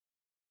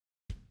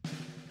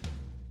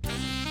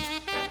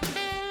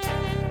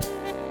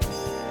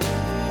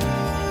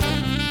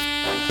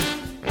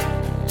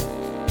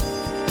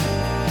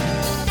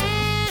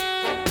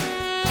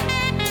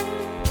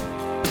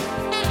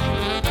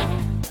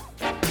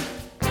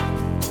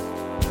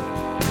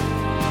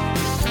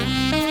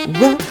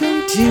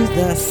to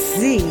the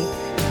CS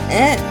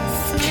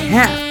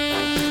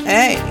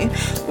Cafe,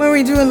 where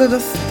we do a little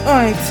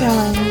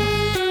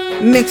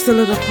storytelling, mix a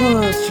little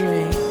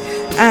poetry,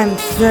 and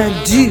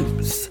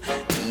seduce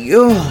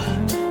your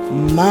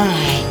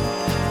mind.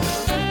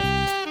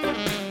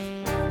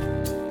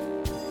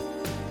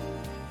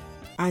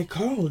 I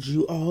called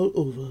you all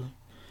over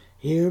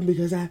here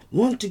because I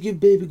want to give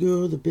baby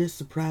girl the best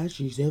surprise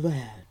she's ever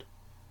had.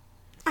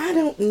 I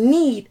don't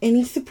need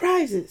any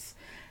surprises.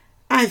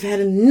 I've had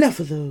enough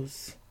of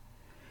those.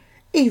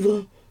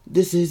 Eva,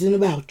 this isn't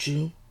about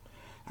you.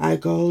 I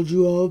called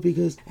you all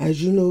because,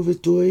 as you know,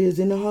 Victoria is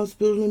in the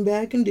hospital in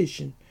bad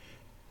condition.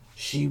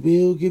 She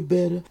will get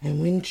better,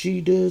 and when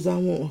she does, I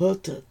want her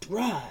to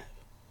thrive.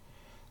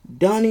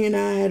 Donnie and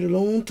I had a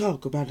long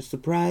talk about a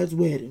surprise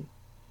wedding.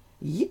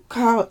 You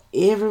called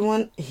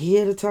everyone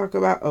here to talk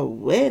about a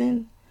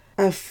wedding?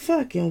 A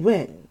fucking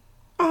wedding.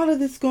 All of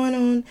this going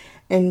on,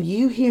 and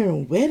you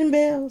hearing wedding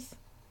bells?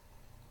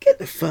 Get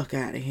the fuck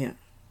out of here.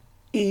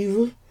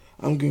 Eva,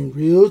 I'm getting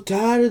real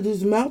tired of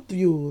this mouth of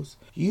yours.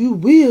 You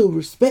will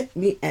respect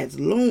me as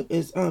long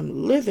as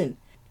I'm living.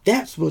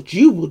 That's what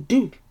you will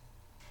do.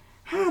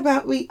 How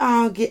about we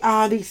all get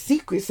all these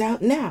secrets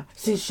out now,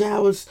 since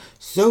y'all was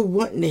so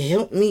wanting to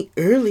help me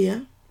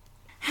earlier?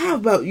 How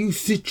about you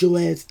sit your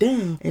ass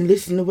down and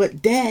listen to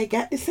what Dad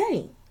got to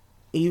say?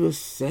 Eva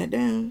sat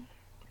down.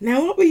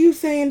 Now what were you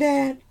saying,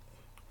 Dad?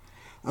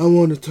 I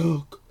want to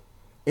talk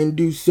and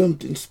do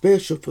something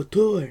special for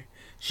Tori.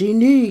 She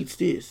needs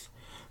this.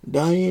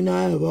 Donnie and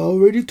I have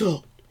already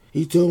talked.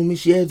 He told me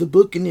she has a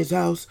book in his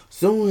house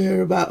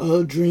somewhere about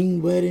her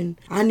dream wedding.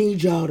 I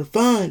need y'all to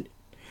find it.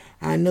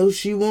 I know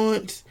she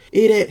wants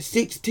it at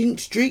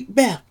 16th Street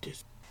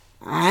Baptist.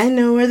 I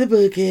know where the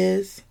book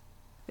is.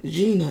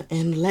 Gina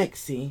and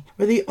Lexi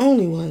were the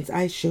only ones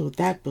I showed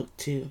that book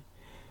to.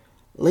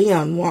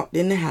 Leon walked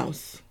in the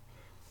house.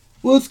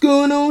 What's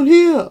going on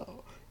here?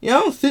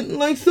 Y'all sitting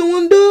like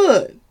someone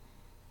died.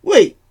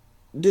 Wait,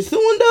 did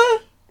someone die?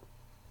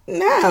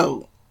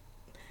 No.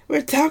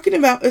 We're talking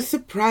about a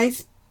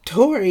surprise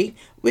Tori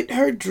with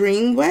her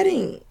dream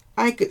wedding.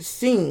 I could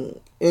sing.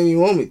 And you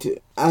want me to?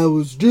 I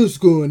was just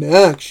going to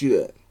ask you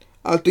that.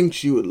 I think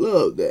she would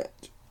love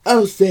that.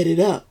 I'll set it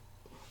up.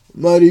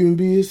 Might even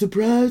be a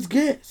surprise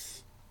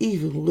guest.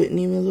 Eva wouldn't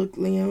even look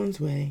Leon's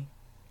way.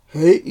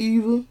 Hey,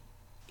 Eva.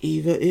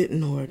 Eva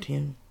ignored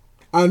him.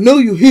 I know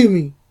you hear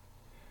me.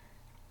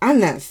 I'm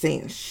not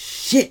saying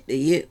shit to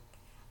you.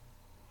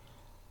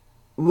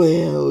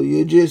 Well,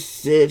 you just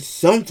said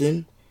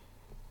something.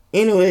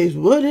 Anyways,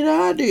 what did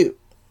I do?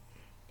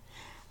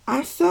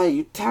 I saw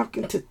you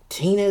talking to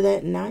Tina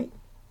that night.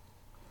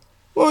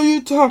 What are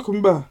you talking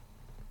about?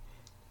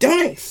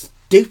 Don't act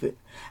stupid.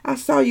 I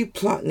saw you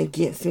plotting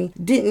against me.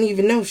 Didn't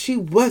even know she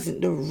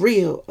wasn't the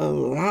real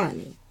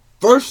Alani.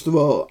 First of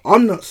all,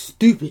 I'm not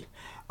stupid.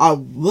 I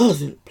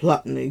wasn't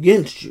plotting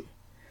against you.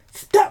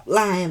 Stop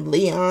lying,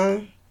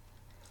 Leon.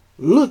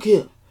 Look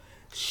here.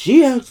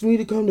 She asked me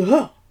to come to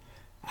her.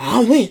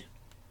 I went.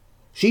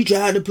 She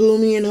tried to pull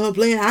me in her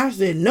plan. I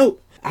said no.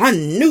 I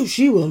knew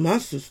she was my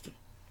sister.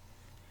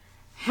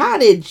 How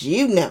did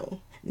you know?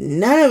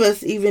 None of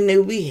us even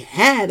knew we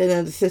had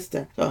another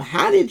sister. So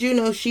how did you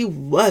know she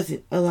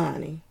wasn't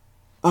Alani?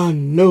 I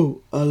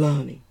know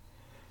Alani.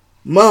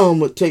 Mom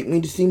would take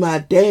me to see my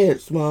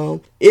dad's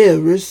mom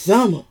every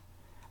summer.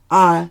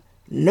 I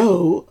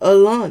know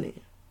Alani.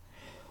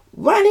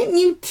 Why didn't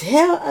you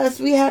tell us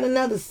we had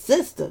another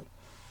sister?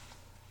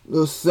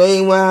 The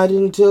same way I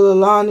didn't tell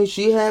Alani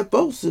she had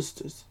both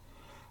sisters.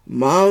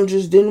 Mom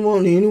just didn't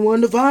want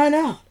anyone to find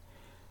out.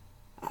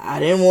 I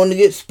didn't want to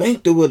get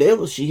spanked or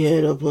whatever she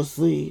had up her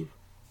sleeve.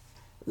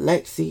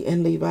 Lexi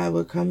and Levi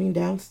were coming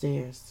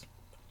downstairs.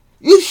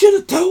 You should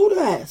have told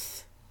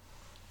us.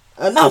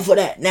 Enough of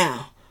that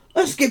now.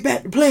 Let's get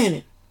back to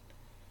planning.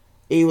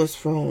 Eva's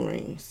phone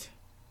rings.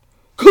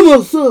 Come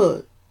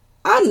outside.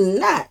 I'm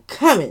not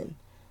coming.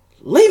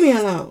 Leave me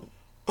alone.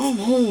 I'm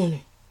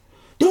horny.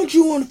 Don't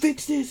you want to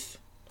fix this?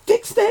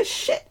 Fix that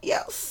shit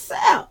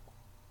yourself.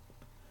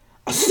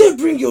 I said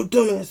bring your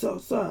dumb ass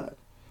outside.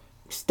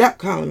 Stop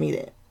calling me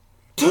that.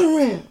 Turn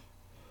around.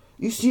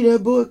 You see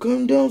that boy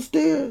coming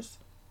downstairs?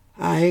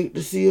 I hate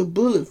to see a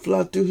bullet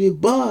fly through his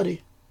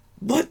body.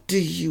 What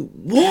do you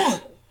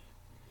want?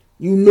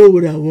 You know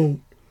what I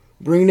want.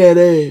 Bring that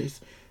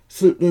ass.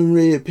 Slip them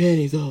red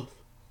panties off.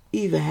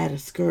 Eva had a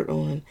skirt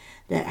on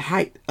that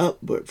hiked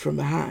upward from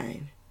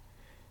behind.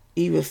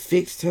 Eva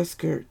fixed her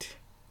skirt.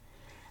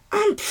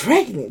 I'm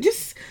pregnant.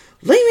 Just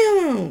leave me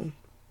alone.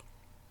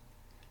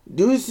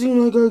 Do it seem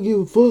like I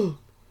give a fuck?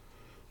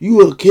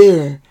 You are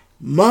carrying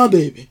my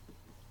baby,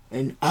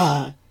 and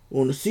I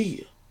want to see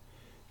you.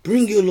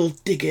 Bring your little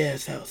thick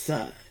ass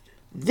outside.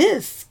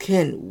 This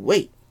can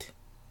wait.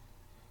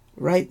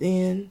 Right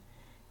then,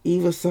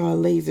 Eva saw a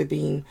laser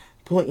beam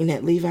pointing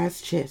at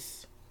Levi's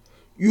chest.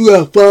 You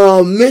got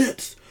 5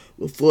 minutes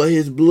before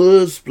his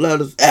blood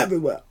splatters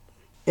everywhere.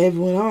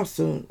 Everyone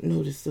also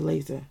noticed the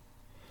laser.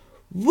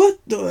 What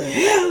the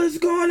hell is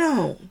going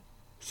on?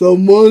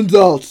 Someone's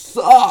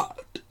outside.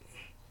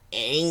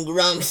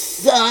 Ingram,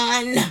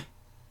 son.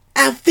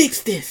 I'll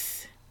fix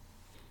this.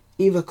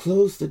 Eva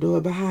closed the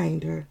door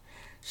behind her.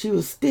 She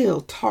was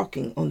still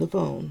talking on the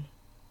phone.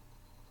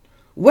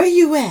 Where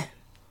you at?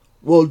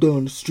 Walk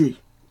down the street.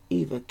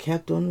 Eva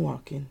kept on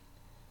walking.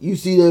 You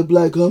see that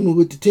black Hummer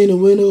with the tinted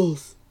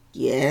windows?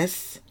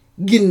 Yes.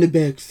 Get in the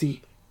back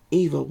seat.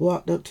 Eva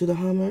walked up to the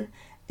Hummer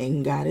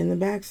and got in the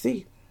back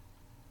seat.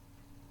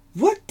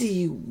 What do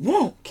you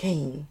want,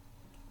 Kane?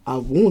 I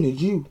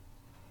wanted you.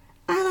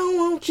 I don't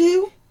want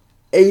you.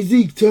 Hey,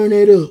 Zeke, turn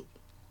that up.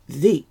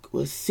 Zeke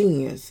was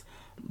Senior's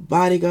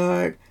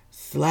bodyguard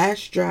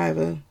 /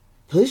 driver.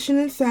 Pushing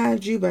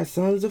Inside You by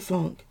Sons of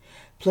Funk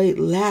played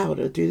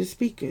louder through the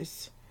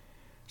speakers.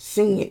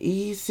 Senior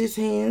eased his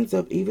hands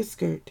up Eva's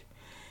skirt.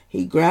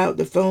 He grabbed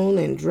the phone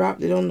and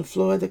dropped it on the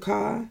floor of the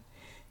car.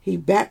 He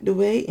backed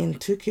away and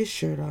took his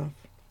shirt off.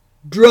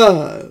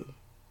 Drive!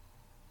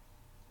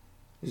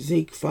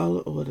 Zeke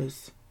followed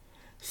orders.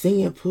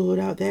 Senior pulled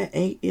out that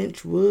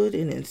 8-inch wood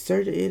and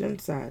inserted it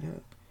inside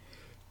her.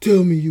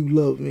 Tell me you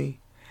love me.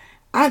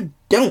 I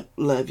don't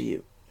love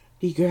you.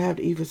 He grabbed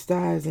Eva's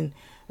thighs and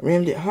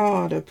rammed it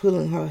harder,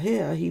 pulling her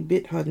hair. He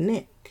bit her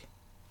neck.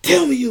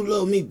 Tell me you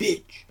love me,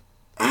 bitch.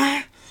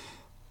 I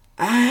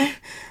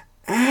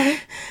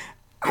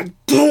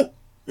don't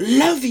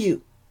love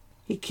you.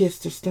 He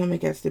kissed her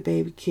stomach as the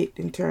baby kicked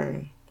and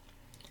turned.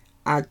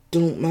 I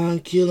don't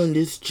mind killing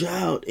this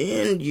child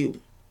and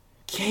you.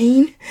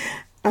 Kane,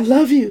 I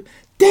love you.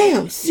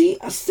 Damn, see,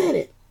 I said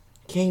it.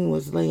 Kane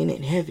was laying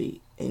it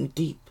heavy and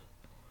deep.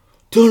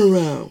 Turn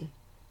around.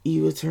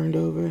 Eva turned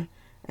over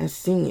as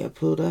Senior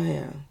pulled her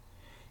hair.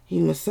 He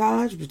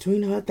massaged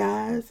between her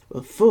thighs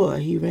before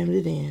he rammed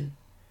it in.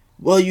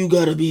 Why you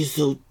gotta be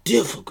so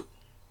difficult?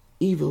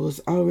 Eva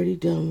was already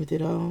done with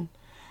it all.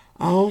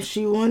 All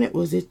she wanted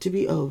was it to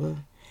be over.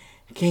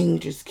 Kane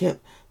just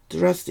kept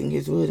thrusting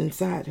his wood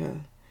inside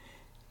her.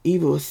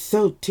 Eva was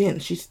so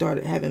tense she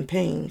started having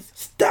pains.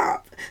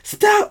 Stop!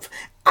 Stop!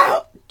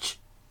 Ouch!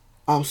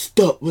 I'll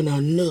stop when I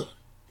nut.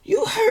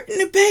 You hurting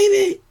the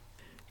baby?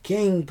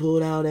 Kane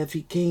pulled out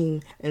Effie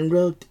King and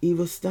rubbed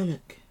Eva's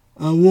stomach.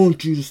 I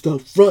want you to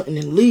stop fronting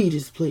and leave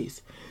this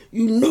place.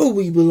 You know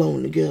we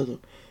belong together.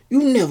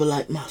 You never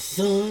liked my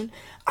son.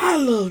 I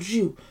loved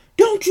you.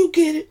 Don't you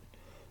get it?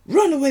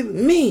 Run away with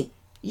me.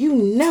 You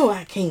know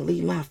I can't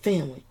leave my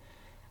family.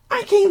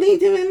 I can't leave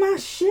them in my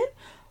shit.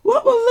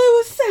 What will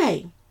Lewis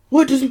say?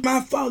 What does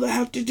my father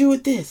have to do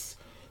with this?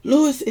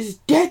 Lewis is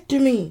dead to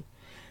me.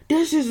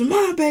 This is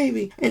my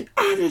baby, and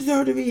I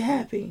deserve to be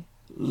happy.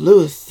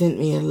 Lewis sent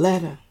me a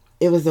letter.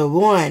 It was a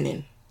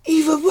warning.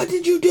 Eva, what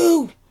did you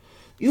do?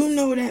 You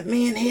know that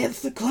man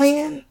heads the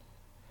Klan.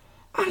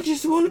 I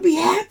just want to be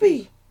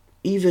happy.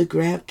 Eva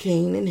grabbed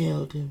Kane and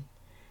held him.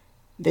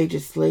 They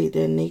just laid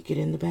there naked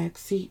in the back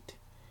seat.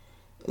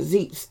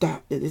 Zeke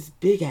stopped at this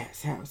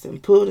big-ass house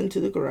and pulled into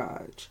the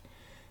garage.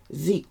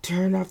 Zeke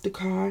turned off the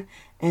car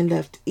and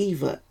left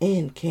Eva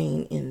and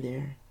Kane in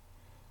there.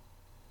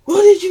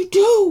 What did you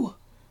do?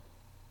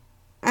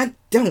 I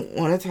don't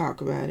want to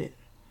talk about it.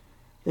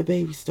 The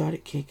baby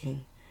started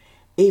kicking.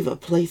 Eva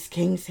placed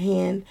Kane's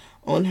hand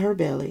on her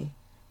belly.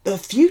 The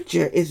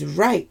future is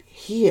right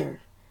here.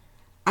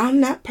 I'm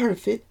not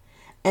perfect,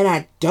 and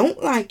I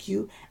don't like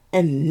you,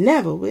 and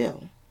never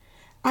will.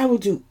 I will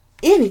do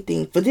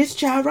anything for this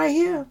child right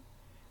here.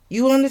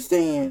 You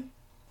understand?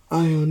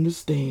 I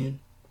understand,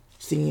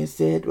 Senior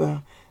said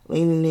while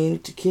leaning in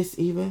to kiss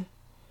Eva.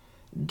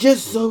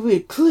 Just so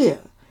we're clear,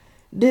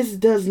 this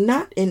does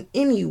not in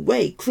any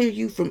way clear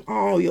you from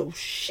all your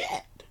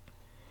shit.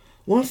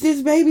 Once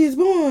this baby is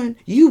born,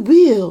 you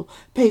will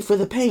pay for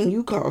the pain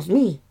you caused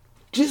me.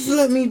 Just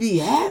let me be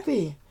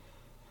happy.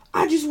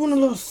 I just want to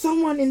love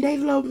someone and they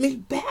love me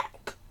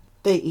back.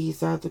 They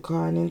eased out the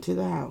car and into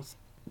the house.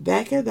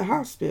 Back at the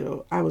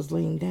hospital, I was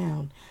laying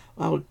down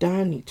while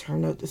Donnie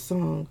turned up the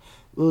song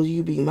Will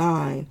You Be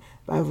Mine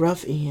by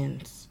Rough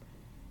Ends.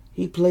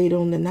 He played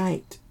on the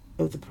night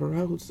of the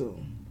proposal.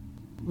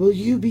 Will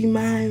you be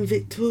mine,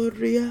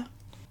 Victoria?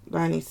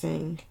 Donnie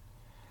sang.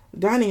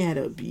 Donnie had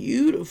a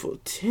beautiful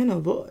tenor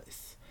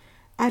voice.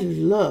 I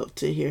loved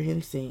to hear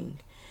him sing.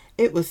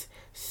 It was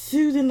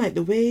soothing like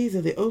the waves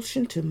of the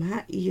ocean to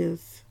my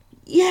ears.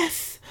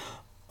 Yes,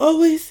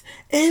 always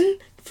and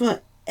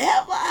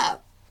forever.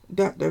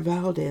 Dr.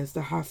 Valdez,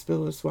 the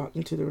hospitalist, walked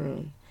into the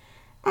room.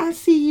 I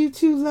see you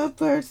two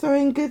lovebirds are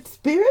in good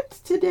spirits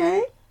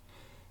today.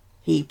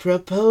 He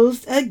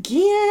proposed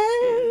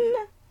again.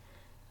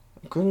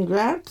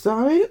 Congrats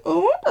are in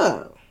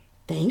order.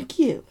 Thank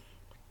you.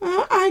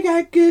 I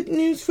got good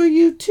news for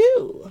you,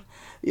 too.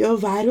 Your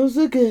vitals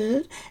are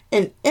good,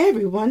 and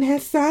everyone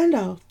has signed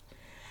off.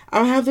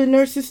 I'll have the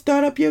nurses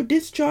start up your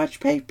discharge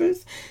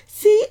papers.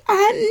 See,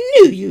 I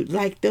knew you'd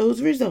like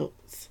those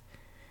results,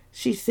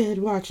 she said,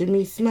 watching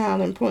me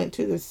smile and point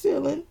to the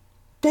ceiling.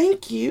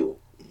 Thank you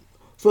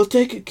for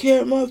taking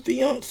care of my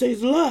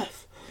fiancé's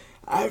life.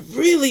 I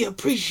really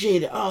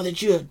appreciate all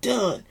that you have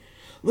done.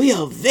 We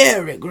are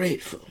very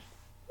grateful.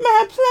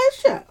 My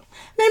pleasure.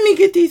 Let me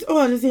get these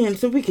orders in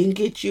so we can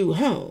get you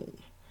home.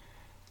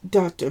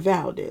 Dr.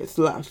 Valdez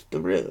left the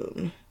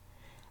room.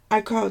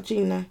 I called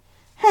Gina.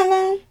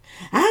 Hello?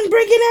 I'm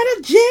breaking out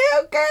of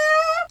jail,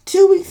 girl.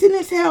 2 weeks in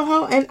this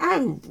hellhole, and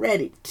I'm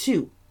ready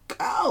to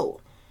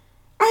go.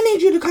 I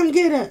need you to come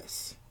get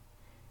us.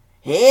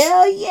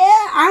 Hell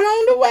yeah, I'm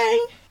on the way.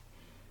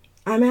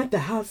 I'm at the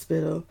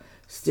hospital,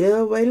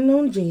 still waiting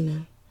on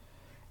Gina.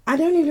 I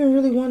don't even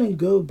really want to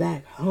go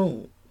back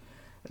home.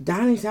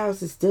 Donnie's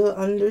house is still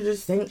under the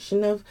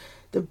sanction of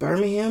the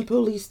Birmingham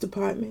Police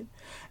Department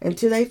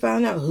until they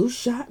find out who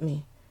shot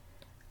me.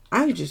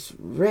 I'm just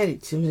ready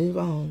to move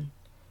on.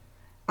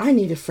 I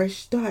need a fresh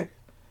start.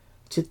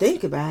 To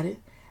think about it,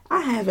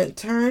 I haven't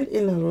turned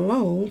in a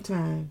long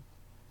time.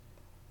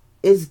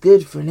 It's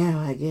good for now,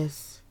 I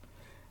guess.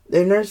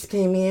 The nurse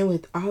came in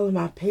with all of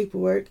my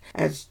paperwork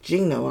as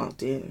Gina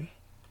walked in.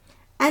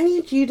 I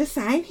need you to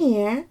sign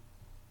here.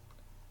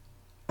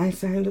 I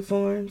signed the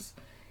forms.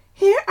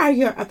 Here are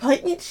your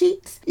appointment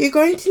sheets. You're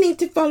going to need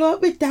to follow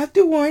up with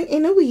Dr. Warren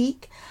in a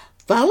week.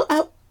 Follow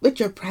up with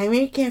your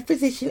primary care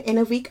physician in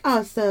a week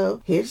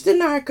also. Here's the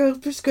narco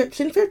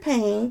prescription for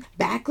pain,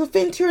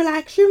 baclofen to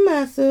relax your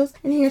muscles,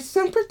 and here's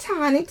some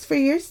protonics for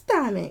your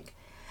stomach.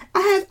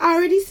 I have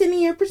already sent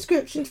your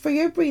prescriptions for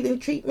your breathing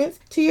treatments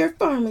to your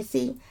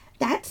pharmacy.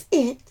 That's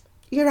it.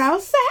 You're all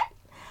set.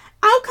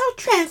 I'll call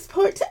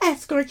transport to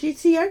escort you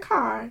to your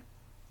car.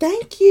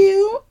 Thank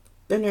you.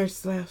 The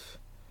nurse left.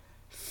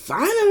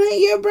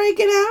 Finally, you're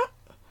breaking out?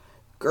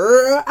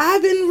 Girl,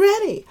 I've been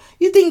ready.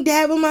 You think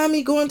Dad will mind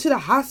me going to the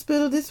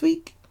hospital this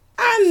week?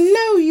 I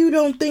know you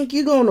don't think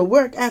you're going to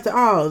work after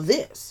all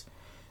this.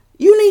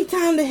 You need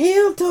time to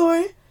heal,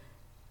 Tori.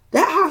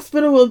 That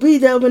hospital will be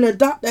there when the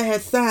doctor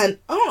has signed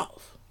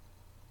off.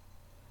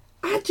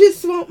 I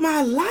just want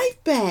my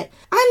life back.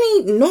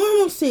 I need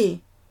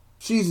normalcy.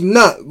 She's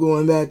not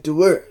going back to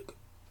work,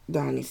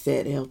 Donnie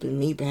said, helping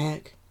me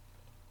back.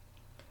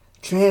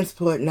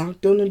 Transport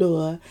knocked on the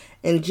door,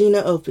 and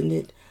Gina opened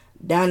it.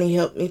 Donnie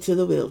helped me to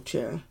the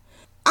wheelchair.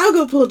 I'll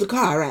go pull the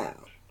car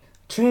out.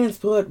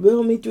 Transport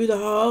wheeled me through the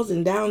halls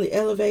and down the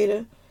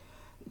elevator.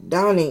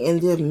 Donnie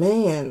and the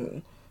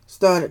man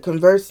started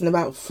conversing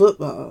about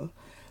football.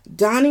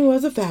 Donnie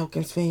was a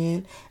Falcons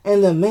fan,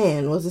 and the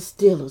man was a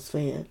Steelers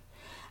fan.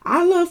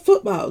 I love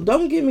football,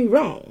 don't get me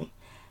wrong.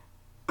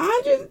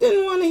 I just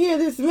didn't want to hear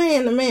this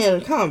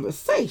man-to-man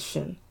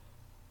conversation.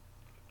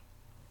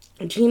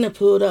 Gina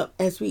pulled up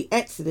as we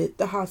exited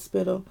the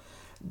hospital.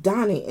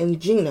 Donnie and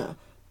Gina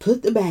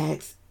put the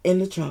bags in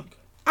the trunk.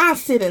 I'll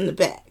sit in the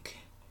back.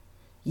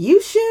 You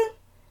sure?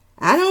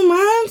 I don't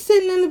mind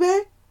sitting in the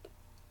back.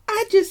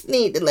 I just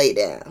need to lay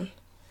down.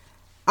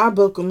 I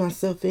buckled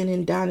myself in,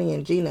 and Donnie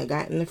and Gina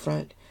got in the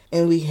front,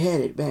 and we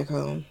headed back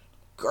home.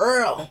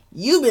 Girl,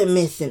 you been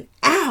missing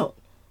out.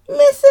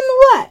 Missing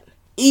what?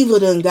 Eva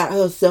done got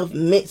herself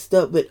mixed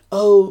up with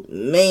old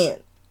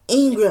man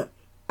Ingram.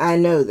 I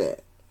know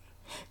that.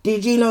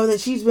 Did you know that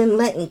she's been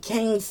letting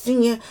Kane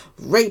Sr.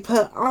 rape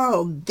her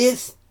all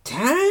this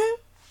time?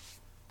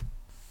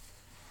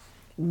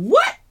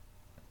 What?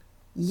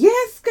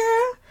 Yes,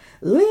 girl.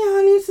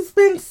 Leon needs to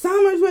spend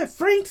summers with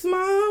Frank's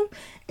mom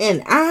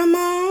and our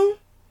mom.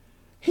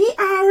 He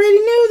already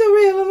knew the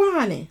real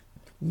Alani.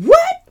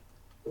 What?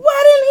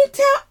 Why didn't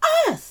he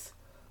tell us?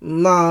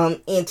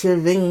 Mom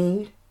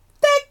intervened.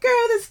 That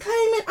girl that's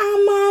claiming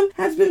our mom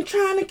has been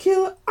trying to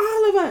kill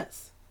all of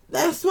us.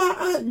 That's why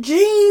Aunt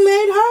Jean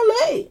made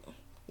her late.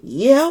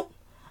 Yep.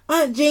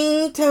 Aunt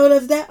Jean told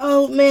us that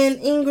old man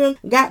Ingram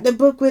got the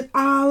book with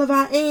all of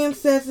our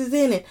ancestors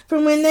in it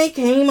from when they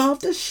came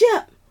off the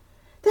ship.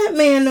 That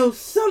man knows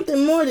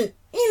something more than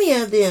any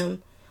of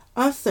them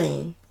are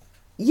saying.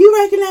 You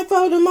reckon that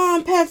photo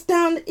Mom passed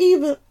down to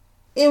Eva?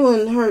 It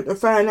wouldn't hurt to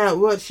find out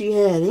what she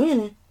had in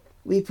it.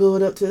 We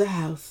pulled up to the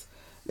house.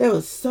 There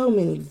were so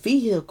many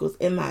vehicles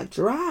in my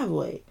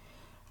driveway.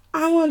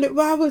 I wondered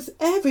why was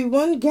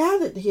everyone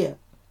gathered here.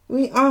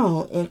 We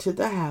all entered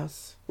the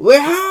house.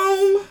 We're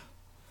home.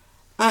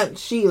 Aunt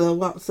Sheila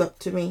walks up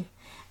to me.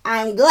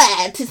 I'm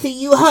glad to see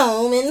you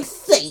home and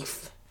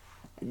safe.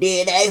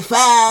 Did they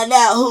find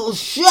out who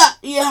shot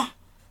you?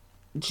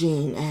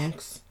 Jean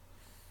asks.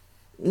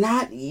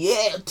 Not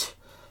yet.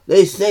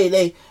 They say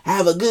they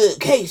have a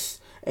good case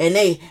and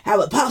they have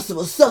a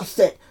possible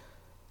suspect.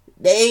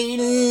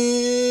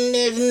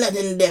 There's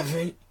nothing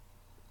different.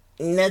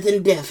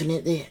 Nothing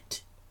definite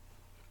yet.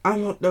 I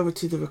walked over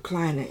to the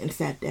recliner and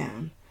sat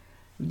down.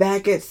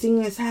 Back at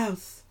Senior's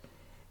house,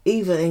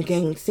 Eva and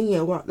King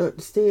Senior walked up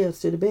the stairs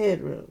to the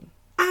bedroom.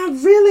 I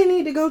really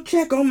need to go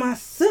check on my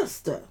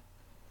sister.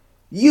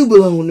 You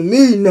belong to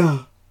me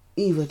now.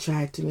 Eva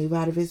tried to move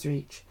out of his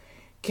reach.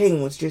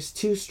 King was just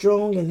too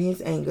strong in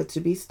his anger to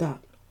be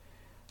stopped.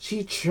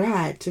 She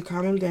tried to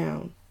calm him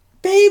down.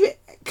 Baby,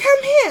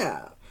 come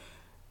here,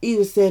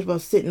 Eva said while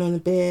sitting on the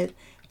bed,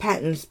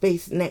 patting the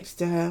space next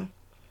to her.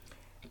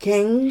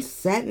 King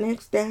sat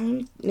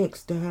down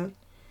next to her.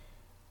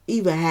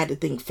 Eva had to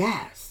think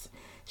fast.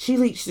 She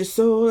leached the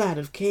soul out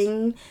of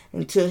King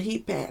until he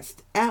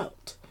passed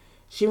out.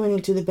 She went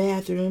into the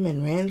bathroom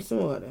and ran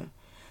some water.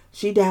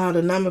 She dialed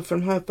a number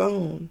from her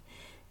phone.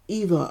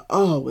 Eva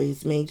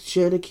always made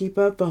sure to keep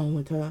her phone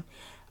with her.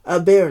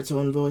 A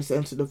baritone voice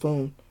answered the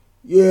phone.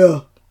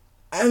 Yeah.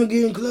 I'm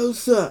getting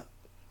closer.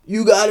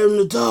 You got him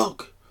to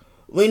talk.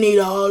 We need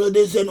all of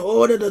this in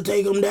order to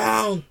take him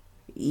down.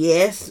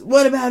 Yes,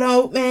 what about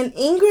old man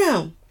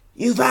Ingram?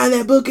 You find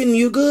that book and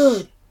you're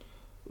good.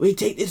 We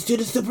take this to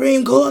the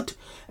Supreme Court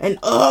and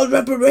all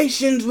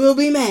reparations will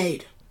be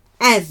made.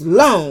 As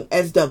long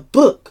as the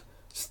book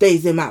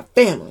stays in my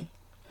family.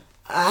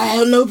 I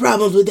have no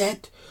problems with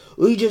that.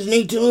 We just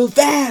need to move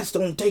fast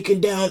on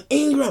taking down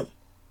Ingram.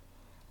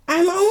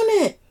 I'm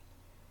on it.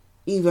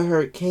 Eva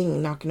heard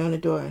King knocking on the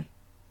door.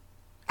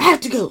 I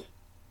have to go.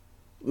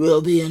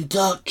 We'll be in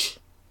touch,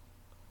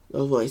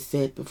 the voice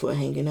said before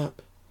hanging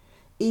up.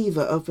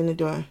 Eva opened the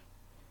door.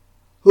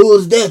 Who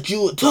was that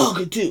you were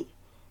talking to?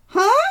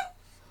 Huh?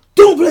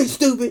 Don't play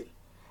stupid.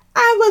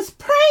 I was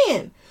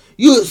praying.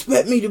 You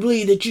expect me to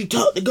believe that you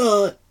talked to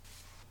God?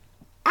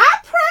 I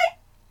pray,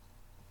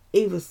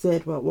 Eva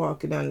said while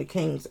walking down the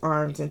King's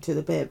arms into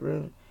the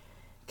bedroom.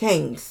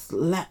 King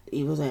slapped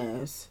Eva's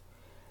ass.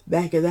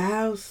 Back at the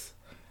house,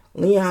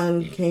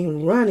 Leon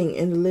came running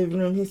in the living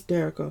room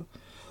hysterical.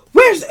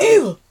 Where's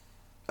Eva?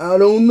 I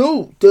don't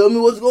know. Tell me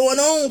what's going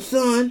on,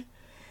 son.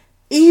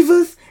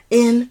 Eva's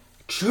in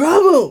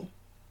trouble.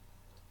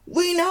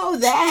 We know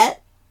that.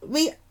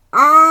 We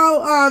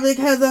all are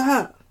because of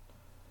her.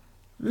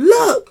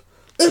 Look,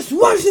 it's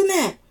worse than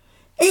that.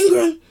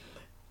 Ingram.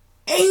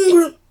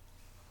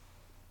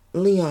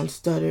 Leon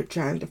stuttered,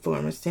 trying to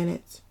form a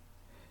sentence.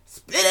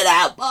 Spit it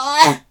out,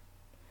 boy.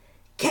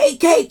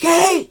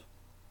 KKK.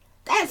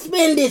 That's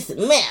been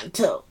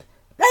dismantled.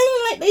 They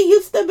ain't like they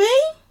used to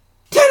be.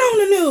 Turn on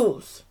the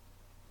news.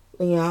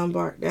 Leon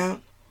barked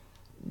out.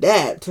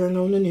 Dad turned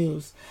on the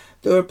news.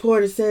 The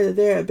reporter said that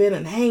there had been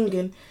a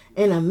hanging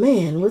and a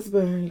man was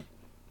burned.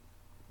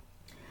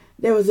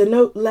 There was a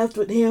note left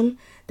with him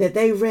that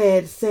they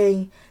read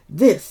saying,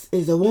 "This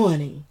is a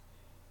warning."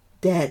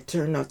 Dad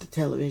turned off the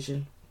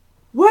television.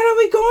 What are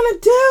we going to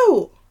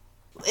do?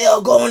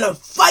 We're going to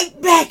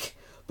fight back,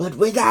 but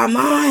with our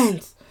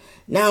minds.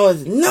 Now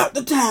is not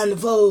the time to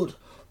fold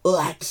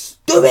or act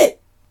stupid.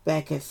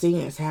 Back at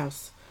Senior's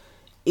house,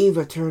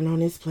 Eva turned on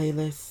his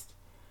playlist,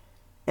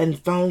 and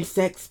Phone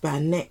Sex by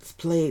Next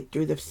played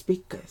through the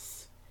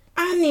speakers.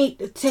 I need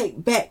to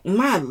take back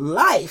my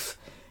life.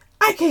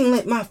 I can't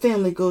let my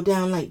family go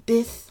down like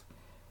this,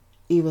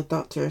 Eva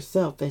thought to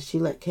herself as she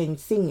let King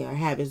Senior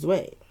have his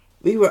way.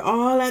 We were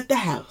all at the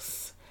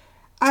house.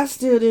 I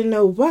still didn't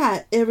know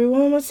why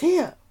everyone was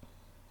here.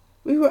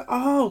 We were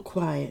all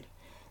quiet.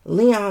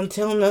 Leon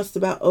telling us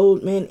about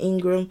old man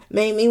Ingram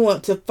made me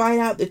want to find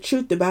out the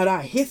truth about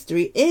our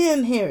history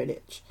and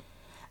heritage.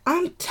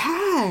 I'm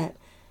tired,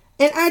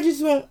 and I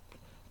just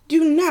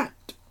do not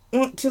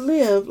want to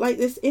live like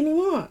this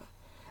anymore.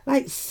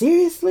 Like,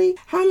 seriously,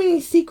 how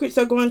many secrets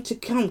are going to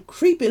come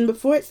creeping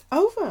before it's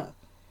over?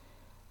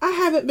 I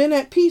haven't been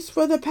at peace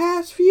for the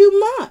past few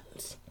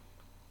months.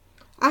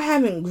 I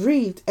haven't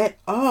grieved at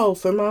all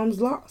for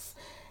Mom's loss.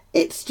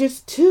 It's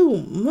just too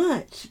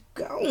much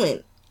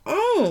going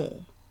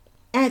on.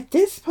 At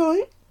this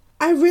point,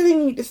 I really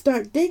need to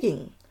start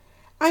digging.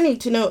 I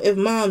need to know if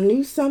Mom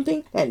knew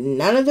something that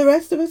none of the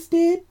rest of us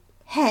did.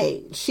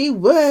 Hey, she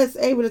was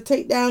able to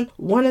take down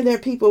one of their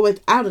people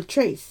without a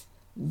trace.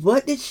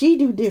 What did she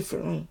do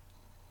differently?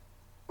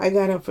 I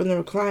got up from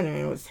the recliner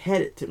and was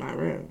headed to my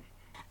room.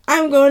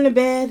 I'm going to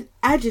bed.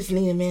 I just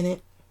need a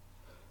minute.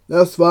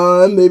 That's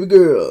fine, baby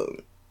girl.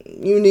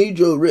 You need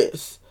your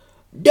rest.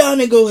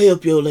 Donnie, go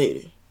help your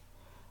lady.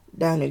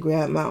 Donnie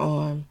grabbed my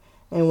arm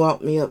and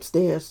walked me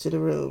upstairs to the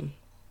room.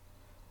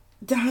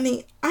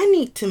 Donnie, I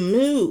need to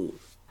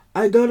move.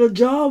 I got a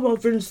job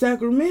offer in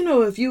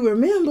Sacramento, if you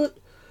remembered.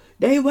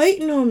 They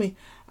waiting on me.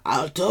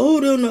 I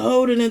told them to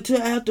hold it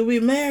until after we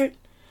married.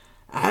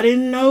 I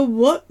didn't know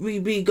what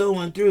we'd be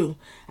going through.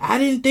 I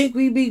didn't think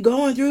we'd be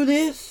going through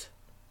this.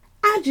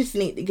 I just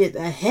need to get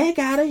the heck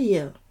out of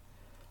here.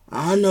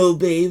 I know,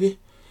 baby.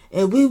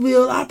 And we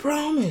will, I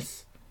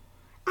promise.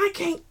 I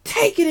can't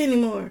take it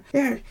anymore.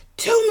 There are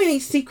too many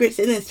secrets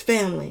in this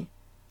family.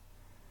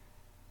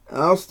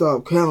 I'll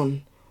stop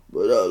counting,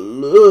 but I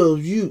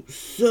love you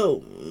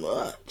so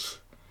much.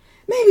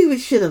 Maybe we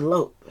should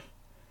elope.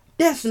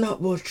 That's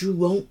not what you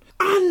want.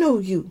 I know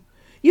you.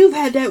 You've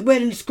had that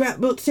wedding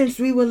scrapbook since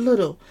we were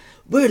little.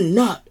 We're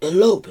not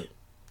eloping.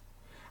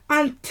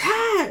 I'm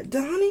tired,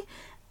 Donnie.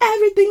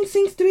 Everything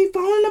seems to be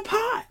falling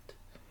apart.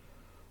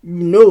 You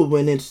know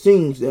when it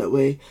seems that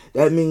way,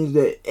 that means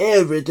that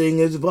everything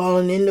is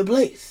falling into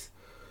place.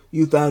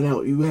 You found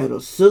out you had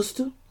a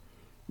sister?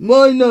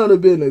 Might not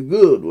have been a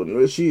good one,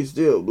 but she's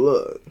still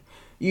blood.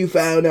 You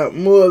found out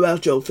more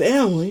about your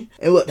family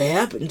and what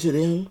happened to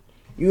them.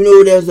 You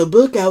know there's a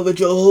book out with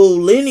your whole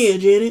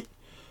lineage in it.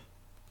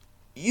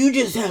 You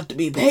just have to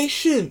be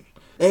patient.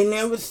 They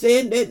never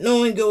said that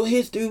knowing your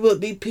history would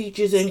be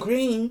peaches and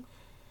cream.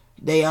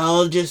 They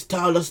all just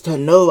taught us to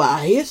know our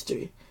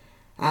history.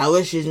 I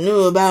wish you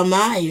knew about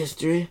my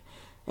history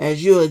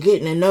as you are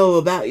getting to know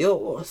about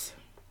yours.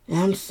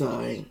 I'm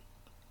sorry.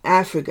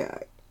 I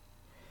forgot.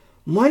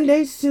 One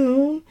day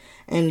soon,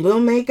 and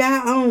we'll make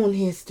our own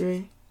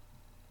history.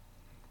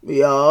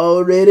 We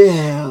already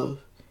have.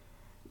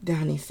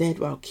 Donnie said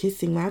while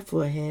kissing my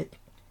forehead.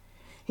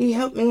 He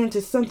helped me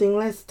into something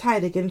less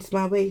tight against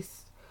my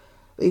waist.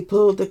 We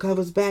pulled the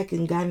covers back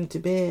and got into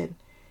bed.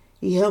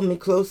 He held me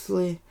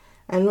closely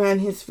and ran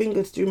his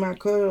fingers through my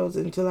curls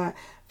until I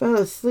fell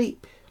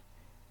asleep.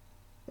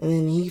 And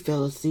then he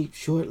fell asleep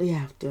shortly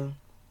after.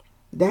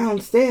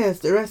 Downstairs,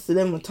 the rest of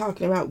them were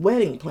talking about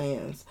wedding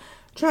plans,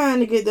 trying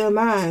to get their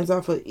minds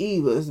off of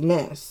Eva's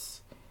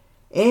mess.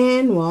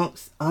 In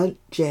walks Aunt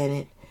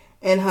Janet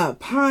in her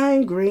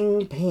pine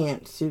green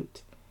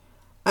pantsuit.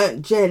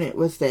 Aunt Janet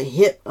was the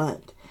hip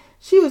aunt.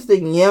 She was the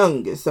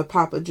youngest of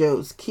Papa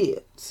Joe's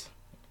kids.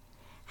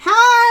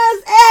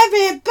 "How's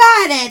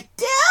everybody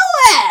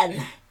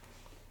doing?"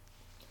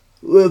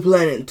 "We're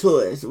planning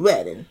Toy's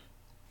wedding."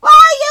 "Why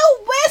are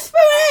you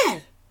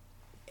whispering?"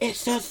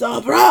 "It's a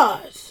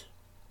surprise."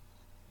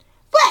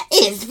 "Where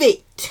is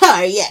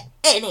Victoria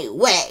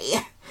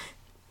anyway?"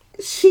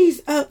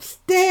 "She's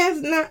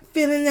upstairs not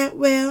feeling that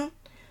well."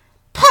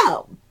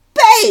 "Poor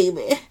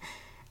baby.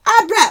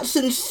 I brought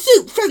some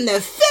soup from the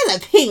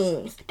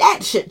Philippines.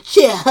 That should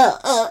cheer her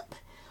up.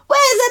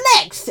 Where's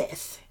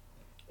Alexis?"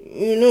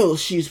 "You know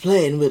she's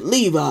playing with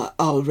Levi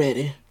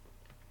already."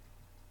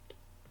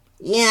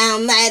 "Y'all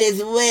might as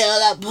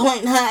well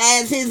appoint her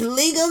as his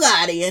legal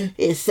guardian.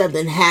 If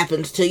something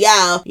happens to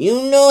y'all,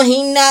 you know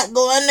he not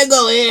going to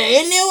go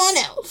here anyone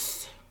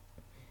else."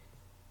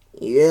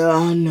 "Yeah,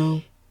 I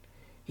know.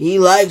 He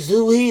likes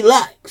who he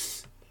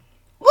likes."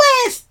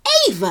 "Where's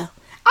Eva?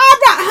 I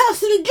brought her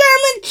some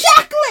German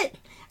chocolate.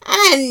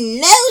 I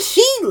know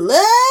she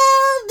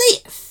loved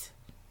this."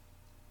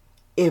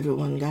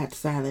 Everyone got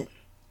silent.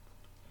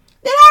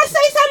 "Did I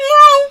say something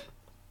wrong?"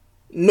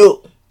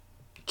 "No,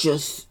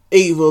 just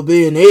Eva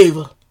being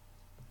Eva."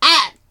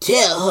 "I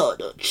tell her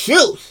the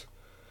truth.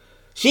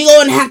 She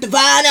gonna have to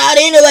find out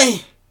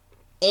anyway.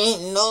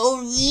 Ain't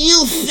no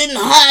use in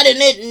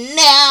hiding it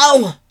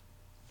now."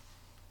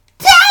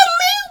 "Tell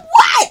me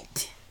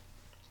what?"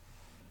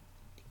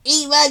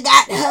 "Eva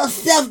got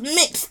herself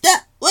mixed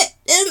up with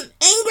them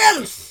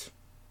Ingrams."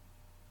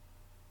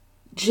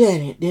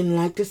 Janet didn't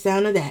like the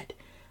sound of that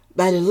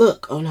by the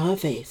look on her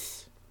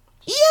face.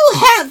 "You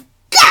have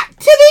got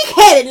to be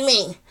kidding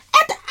me.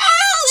 After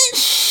all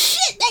this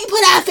shit they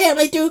put our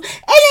family through, and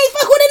they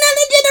fuck with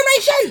another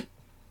generation.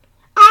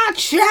 I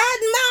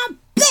tried my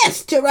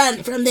best to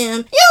run from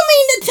them. You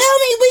mean to tell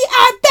me we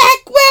are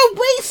back where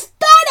we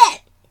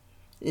started?"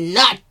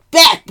 "Not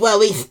back where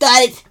we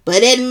started,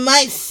 but it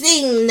might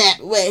seem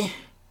that way."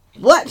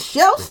 "What's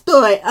your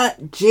story,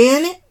 Aunt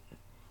Janet?"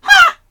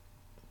 "Huh?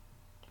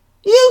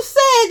 You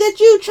said that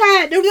you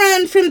tried to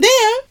run from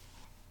them."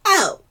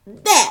 "Oh,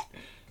 that.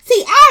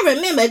 See, I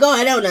remember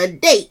going on a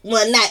date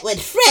one night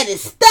with Freddie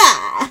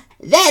Starr.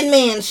 That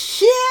man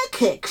sure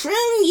could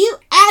croon you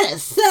out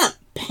of some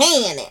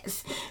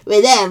panties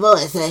with that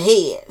voice of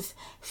his.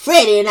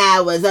 Freddie and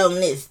I was on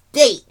this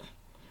date.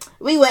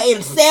 We were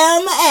in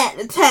Selma at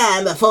the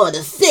time before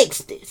the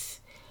 60s.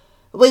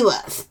 We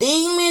were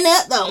steaming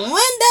up the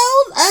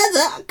windows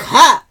of the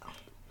car.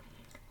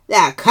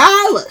 The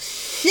car was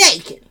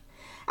shaking.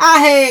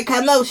 I heard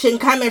commotion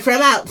coming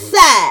from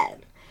outside.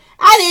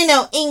 I didn't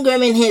know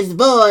Ingram and his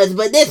boys,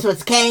 but this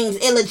was Kane's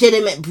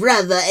illegitimate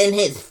brother and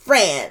his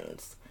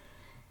friends.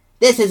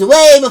 This is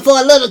way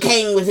before Little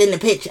Kane was in the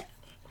picture.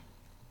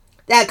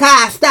 That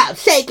car stopped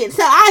shaking,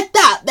 so I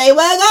thought they were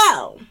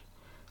gone.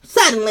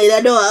 Suddenly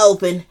the door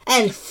opened,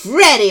 and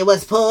Freddie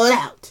was pulled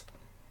out.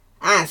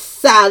 I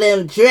saw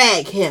them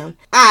drag him.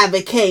 I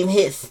became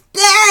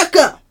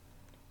hysterical.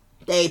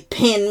 They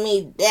pinned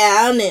me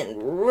down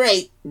and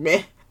raped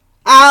me.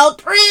 All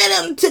three of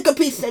them took a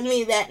piece of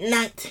me that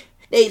night.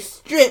 They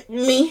stripped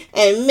me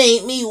and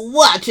made me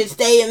watch as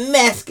they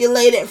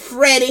emasculated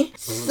Freddie,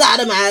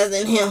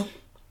 sodomizing him.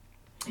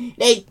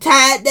 They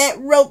tied that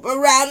rope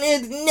around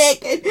his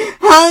neck and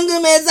hung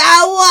him as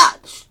I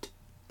watched.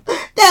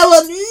 There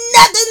was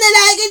nothing that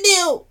I could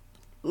do.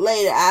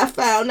 Later I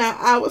found out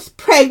I was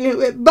pregnant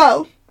with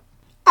Bo.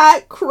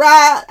 I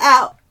cried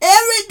out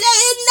every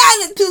day and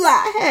night until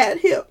I had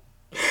him.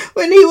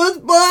 When he was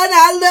born,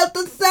 I left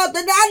the South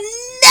and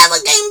I never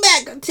came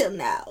back until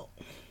now."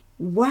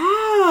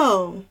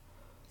 "Wow.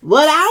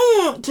 What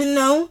I want to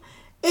know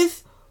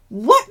is,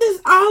 what does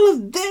all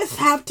of this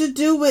have to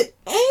do with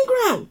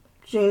Ingram?"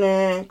 Gina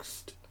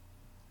asked.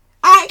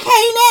 "I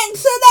can't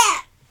answer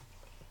that."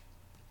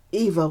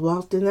 Eva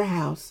walked in the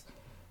house.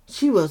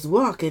 She was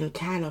walking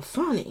kind of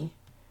funny.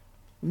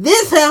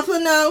 "This heifer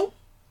know."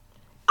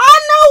 "I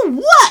know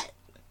what?"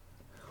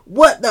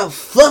 "What the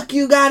fuck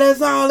you got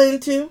us all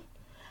into?"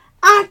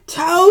 "I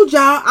told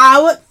y'all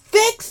I would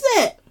fix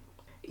it."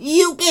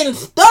 "You can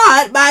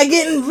start by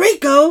getting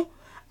Rico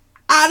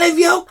out of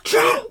your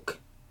trunk."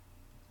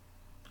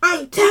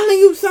 "I'm telling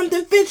you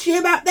something fishy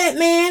about that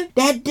man.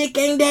 That dick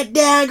ain't that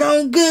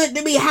daggone good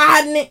to be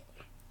hiding it."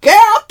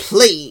 "Girl,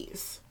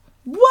 please.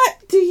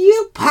 What do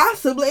you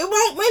possibly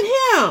want with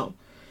him?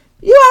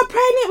 You are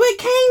pregnant with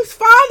Kane's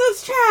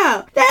father's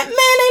child. That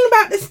man ain't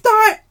about to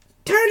start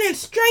turning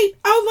straight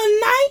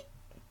overnight."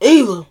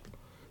 "Eva,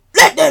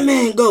 let that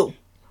man go.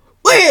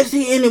 Where is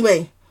he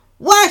anyway?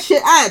 Why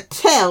should I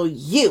tell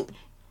you?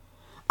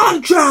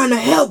 I'm trying to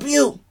help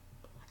you.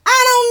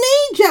 I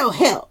don't need your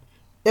help.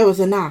 There was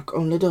a knock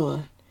on the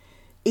door.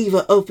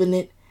 Eva opened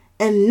it,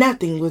 and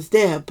nothing was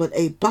there but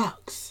a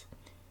box.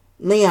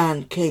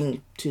 Leon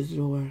came to the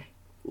door.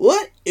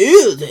 What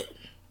is it?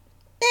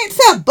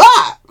 It's a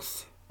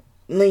box.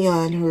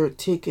 Leon heard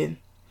ticking.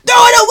 Throw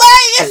it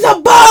away! It's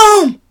a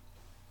bomb!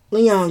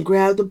 Leon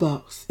grabbed the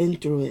box and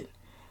threw it.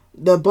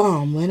 The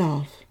bomb went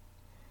off.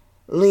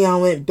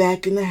 Leon went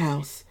back in the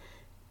house.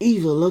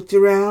 Eva looked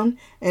around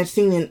and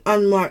seen an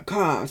unmarked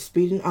car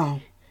speeding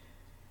off.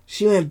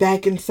 She went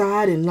back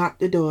inside and locked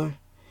the door.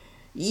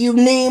 You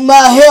need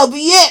my help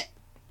yet?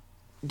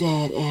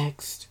 Dad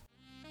asked.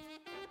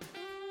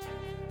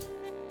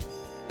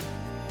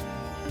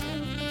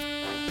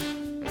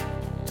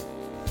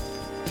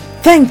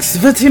 Thanks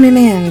for tuning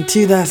in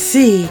to the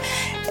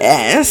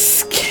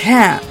CS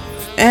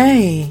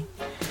Cafe.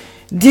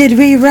 Did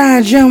we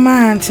ride your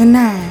mind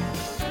tonight?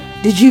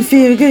 Did you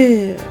feel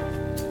good?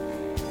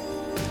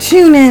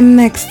 Tune in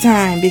next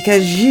time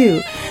because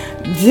you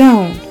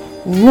don't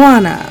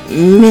wanna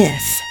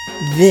miss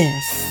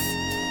this.